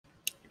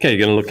Okay,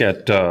 you're going to look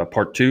at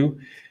part 2,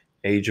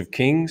 Age of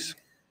Kings.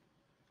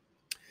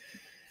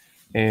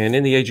 And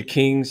in the Age of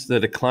Kings,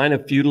 the decline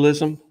of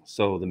feudalism,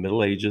 so the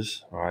Middle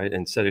Ages, all right,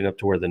 and setting up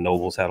to where the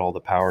nobles had all the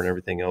power and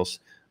everything else.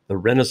 The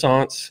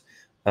Renaissance,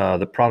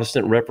 the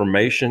Protestant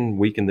Reformation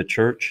weakened the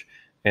church,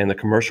 and the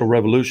Commercial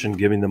Revolution,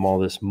 giving them all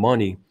this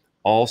money,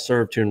 all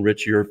served to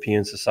enrich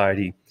European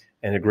society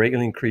and to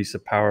greatly increase the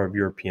power of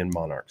European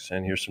monarchs.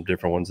 And here's some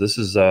different ones. This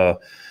is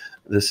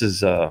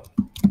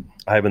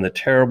Ivan the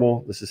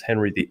Terrible. This is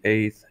Henry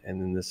VIII,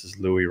 and then this is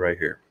Louis right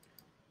here.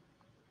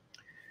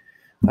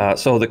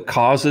 So the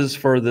causes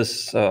for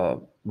this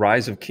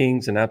rise of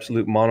kings and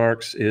absolute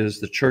monarchs is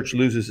the church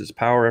loses its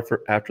power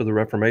after the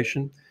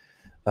Reformation.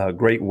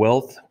 Great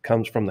wealth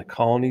comes from the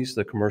colonies,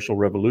 the Commercial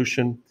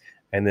Revolution,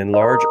 and then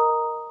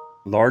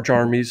large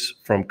armies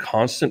from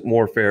constant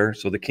warfare.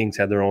 So the kings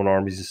had their own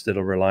armies instead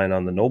of relying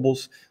on the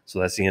nobles. So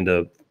that's the end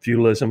of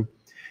feudalism.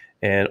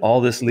 And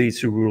all this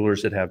leads to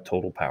rulers that have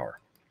total power.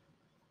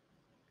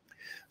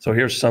 So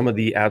here's some of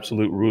the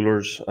absolute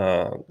rulers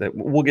that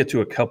we'll get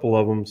to a couple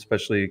of them,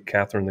 especially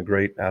Catherine the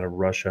Great out of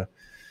Russia.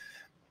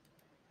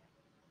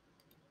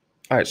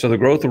 All right, so the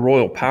growth of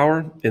royal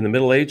power. In the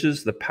Middle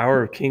Ages, the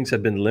power of kings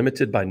had been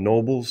limited by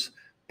nobles,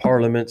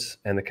 parliaments,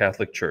 and the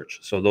Catholic Church.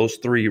 So those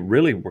three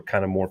really were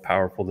kind of more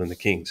powerful than the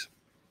kings.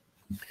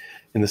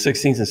 In the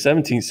 16th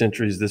and 17th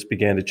centuries, this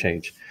began to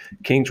change.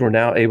 Kings were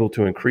now able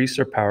to increase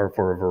their power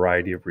for a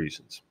variety of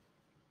reasons.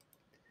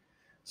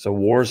 So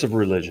wars of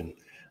religion.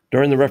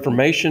 During the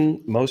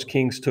Reformation, most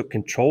kings took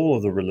control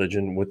of the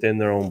religion within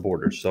their own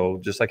borders. So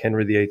just like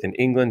Henry VIII in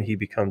England, he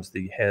becomes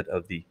the head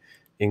of the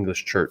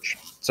English church.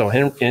 So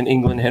in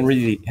England,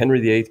 Henry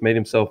VIII made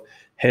himself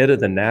head of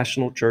the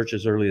national church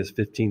as early as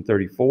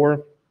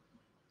 1534.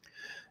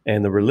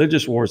 And the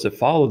religious wars that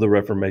followed the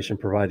Reformation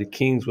provided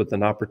kings with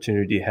an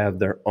opportunity to have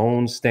their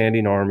own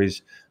standing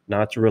armies,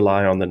 not to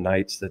rely on the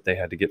knights that they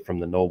had to get from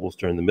the nobles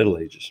during the Middle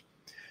Ages.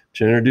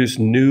 To introduce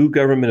new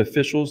government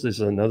officials, this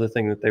is another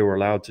thing that they were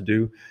allowed to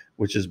do,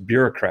 which is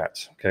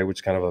bureaucrats, okay, which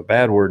is kind of a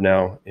bad word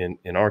now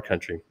in our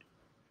country.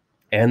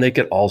 And they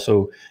could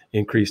also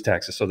increase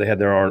taxes. So they had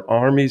their own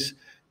armies,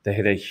 they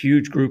had a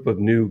huge group of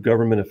new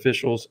government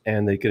officials,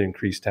 and they could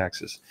increase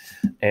taxes.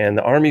 And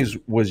the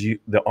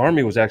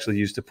army was actually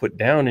used to put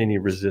down any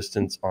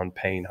resistance on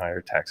paying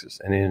higher taxes.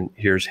 And then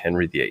here's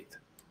Henry VIII.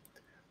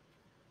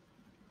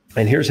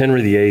 And here's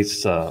Henry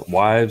VIII's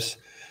wives.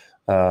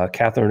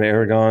 Catherine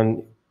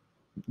Aragon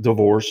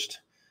divorced.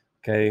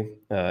 Okay,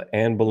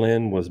 Anne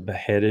Boleyn was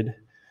beheaded.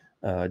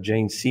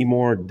 Jane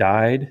Seymour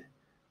died,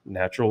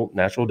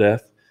 natural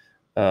death.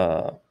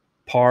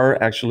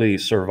 Parr actually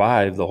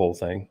survived the whole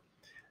thing.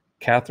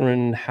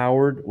 Catherine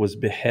Howard was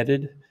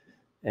beheaded,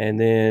 and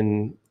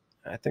then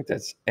I think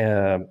that's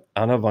Anna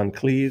von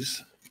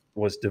Cleves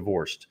was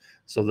divorced.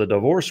 So the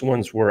divorced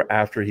ones were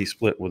after he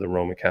split with the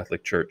Roman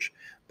Catholic Church,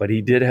 but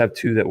he did have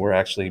two that were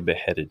actually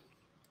beheaded.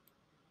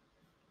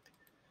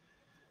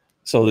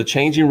 So the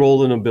changing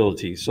role of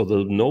nobility. So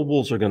the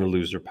nobles are going to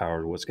lose their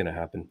power. What's going to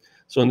happen?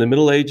 So in the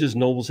Middle Ages,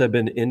 nobles had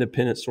been an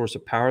independent source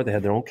of power. They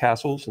had their own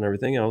castles and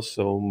everything else.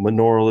 So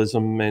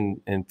manorialism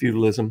and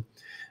feudalism.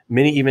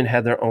 Many even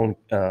had their own,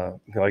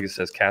 like it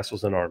says,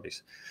 castles and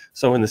armies.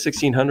 So in the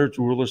 1600s,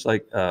 rulers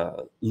like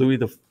Louis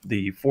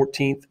the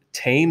XIV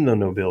tamed the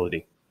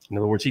nobility. In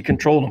other words, he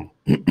controlled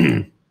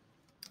them.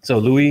 So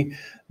Louis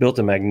built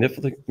a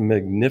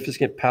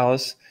magnificent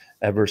palace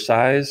at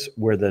Versailles,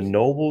 where the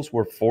nobles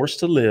were forced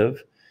to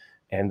live,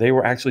 and they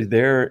were actually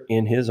there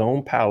in his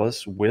own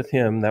palace with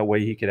him. That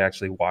way he could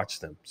actually watch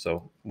them,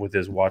 so with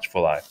his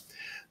watchful eye.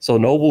 So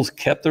nobles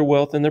kept their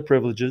wealth and their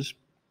privileges,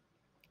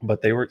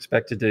 but they were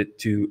expected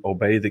to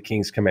obey the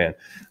king's command.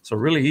 So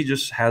really, he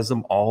just has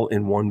them all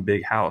in one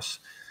big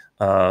house.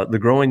 The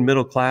growing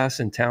middle class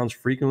in towns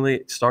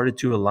frequently started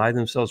to ally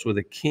themselves with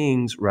the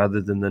kings rather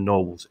than the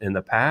nobles. In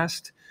the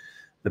past,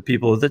 the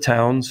people of the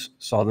towns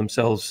saw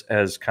themselves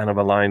as kind of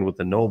aligned with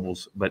the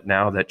nobles, but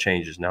now that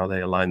changes. Now they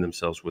align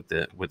themselves with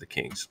the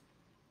kings.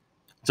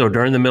 So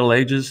during the Middle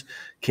Ages,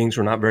 kings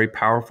were not very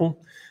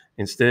powerful.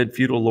 Instead,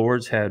 feudal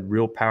lords had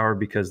real power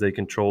because they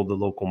controlled the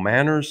local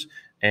manners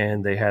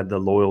and they had the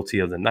loyalty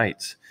of the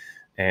knights.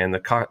 And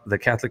the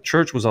Catholic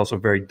Church was also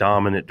very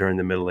dominant during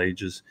the Middle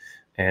Ages,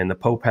 and the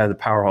Pope had the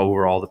power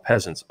over all the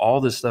peasants.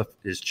 All this stuff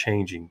is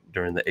changing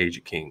during the Age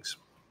of Kings.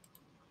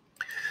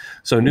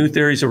 So new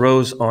theories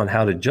arose on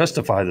how to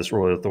justify this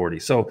royal authority.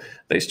 So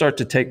they start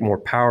to take more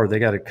power. They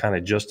got to kind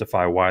of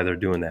justify why they're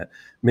doing that.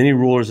 Many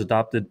rulers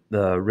adopted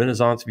the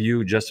Renaissance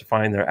view,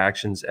 justifying their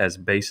actions as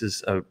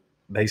basis of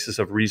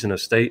reason of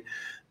state,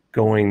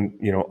 going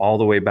all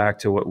the way back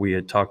to what we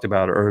had talked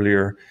about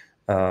earlier,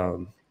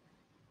 that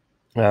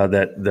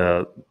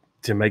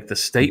to make the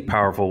state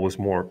powerful was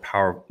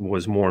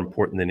more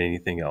important than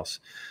anything else,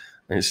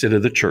 instead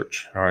of the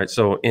church. All right.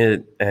 So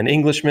an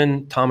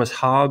Englishman, Thomas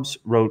Hobbes,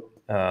 wrote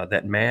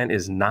that man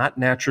is not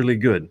naturally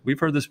good. We've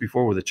heard this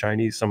before with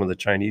some of the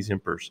Chinese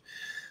emperors.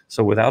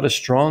 So without a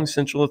strong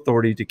central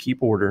authority to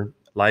keep order,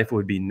 life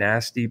would be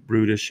nasty,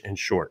 brutish, and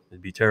short.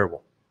 It'd be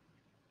terrible.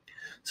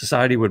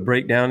 Society would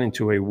break down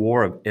into a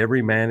war of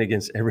every man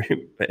against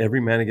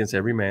every man against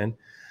every man.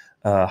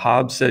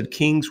 Hobbes said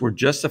kings were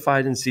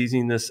justified in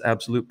seizing this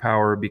absolute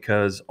power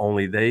because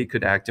only they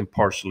could act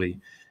impartially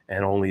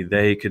and only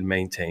they could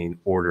maintain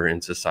order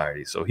in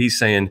society. So he's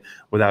saying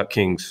without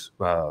kings,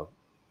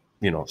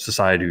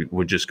 society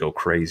would just go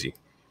crazy.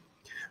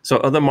 So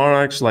other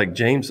monarchs like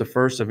James I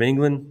of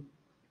England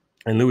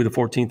and Louis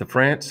XIV of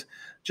France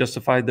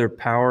justified their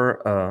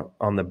power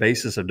on the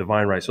basis of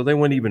divine right. So they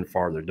went even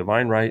farther.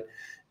 Divine right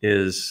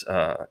is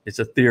it's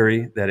a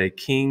theory that a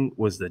king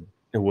was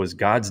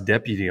God's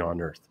deputy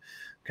on earth.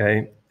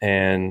 Okay,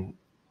 and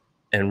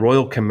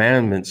royal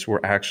commandments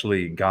were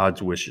actually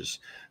God's wishes.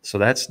 So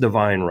that's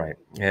divine right,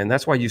 and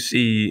that's why you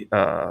see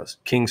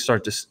kings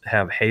start to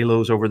have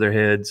halos over their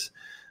heads.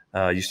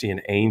 You see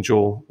an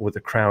angel with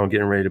a crown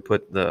getting ready to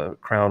put the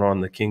crown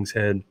on the king's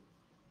head.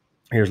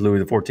 Here's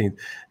Louis XIV,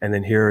 and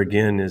then here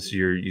again is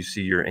you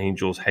see your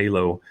angel's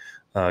halo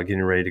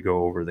getting ready to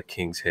go over the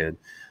king's head.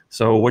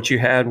 So what you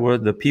had were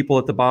the people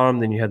at the bottom,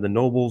 then you had the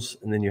nobles,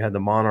 and then you had the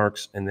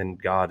monarchs, and then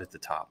God at the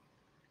top.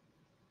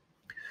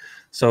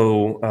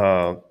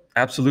 So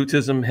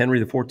absolutism,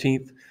 Henry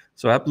XIV.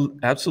 So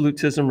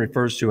absolutism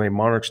refers to a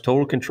monarch's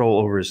total control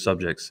over his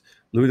subjects.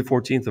 Louis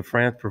XIV of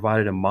France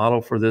provided a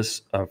model for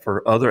this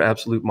for other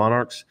absolute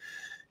monarchs.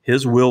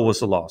 His will was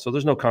the law. So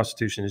there's no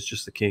constitution, it's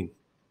just the king.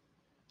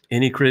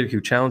 Any critic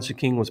who challenged the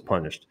king was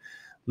punished.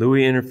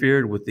 Louis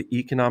interfered with the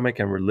economic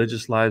and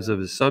religious lives of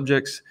his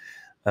subjects.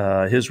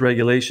 His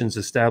regulations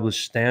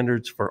established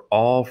standards for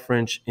all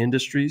French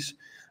industries.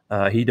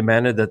 He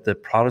demanded that the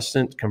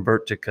Protestant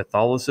convert to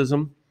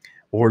Catholicism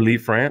or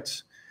leave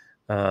France.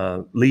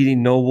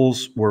 Leading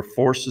nobles were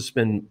forced to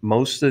spend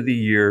most of the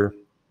year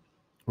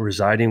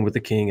residing with the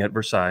king at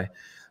Versailles,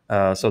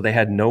 so they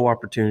had no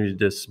opportunity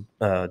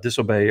to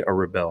disobey or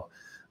rebel.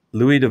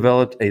 Louis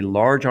developed a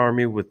large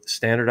army with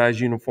standardized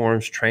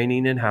uniforms,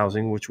 training, and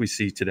housing, which we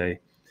see today.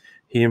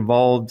 He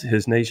involved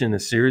his nation in a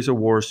series of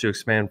wars to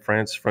expand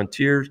France's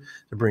frontiers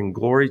to bring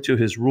glory to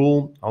his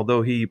rule.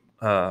 Although he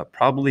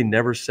probably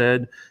never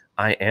said,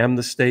 "I am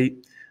the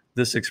state,"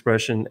 this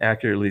expression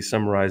accurately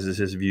summarizes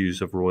his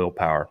views of royal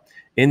power.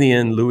 In the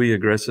end, Louis'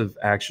 aggressive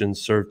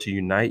actions served to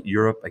unite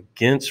Europe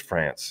against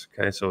France.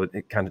 Okay, so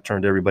it kind of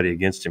turned everybody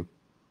against him,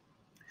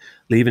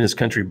 leaving his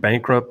country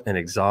bankrupt and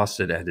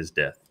exhausted at his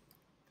death.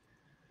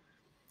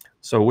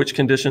 So which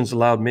conditions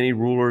allowed many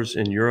rulers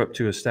in Europe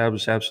to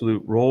establish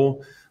absolute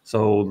rule?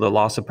 So the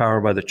loss of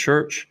power by the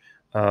church,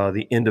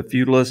 the end of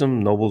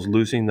feudalism, nobles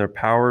losing their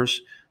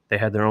powers, they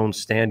had their own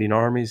standing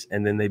armies,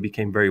 and then they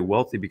became very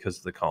wealthy because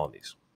of the colonies.